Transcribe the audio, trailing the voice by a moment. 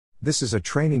This is a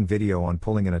training video on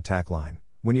pulling an attack line,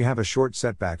 when you have a short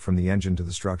setback from the engine to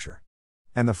the structure.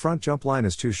 And the front jump line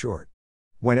is too short.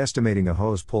 When estimating a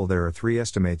hose pull, there are 3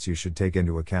 estimates you should take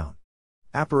into account.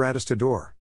 Apparatus to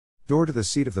door. Door to the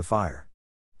seat of the fire.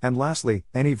 And lastly,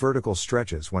 any vertical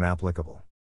stretches when applicable.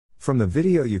 From the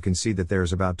video you can see that there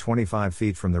is about 25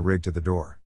 feet from the rig to the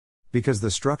door. Because the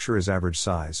structure is average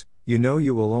size, you know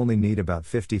you will only need about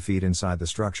 50 feet inside the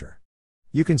structure.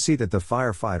 You can see that the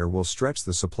firefighter will stretch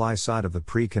the supply side of the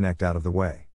pre-connect out of the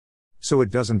way, so it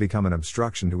doesn't become an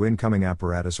obstruction to incoming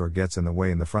apparatus or gets in the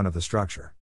way in the front of the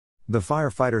structure. The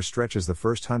firefighter stretches the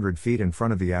first 100 feet in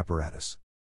front of the apparatus.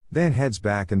 Then heads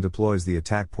back and deploys the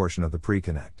attack portion of the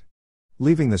pre-connect,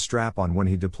 leaving the strap on when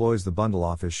he deploys the bundle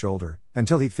off his shoulder,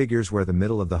 until he figures where the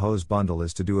middle of the hose bundle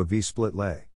is to do a V-split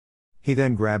lay. He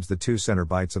then grabs the 2 center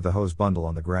bites of the hose bundle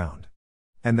on the ground,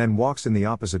 and then walks in the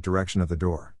opposite direction of the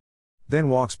door. Then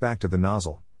walks back to the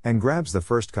nozzle, and grabs the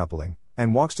first coupling,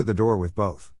 and walks to the door with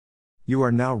both. You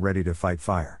are now ready to fight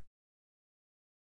fire.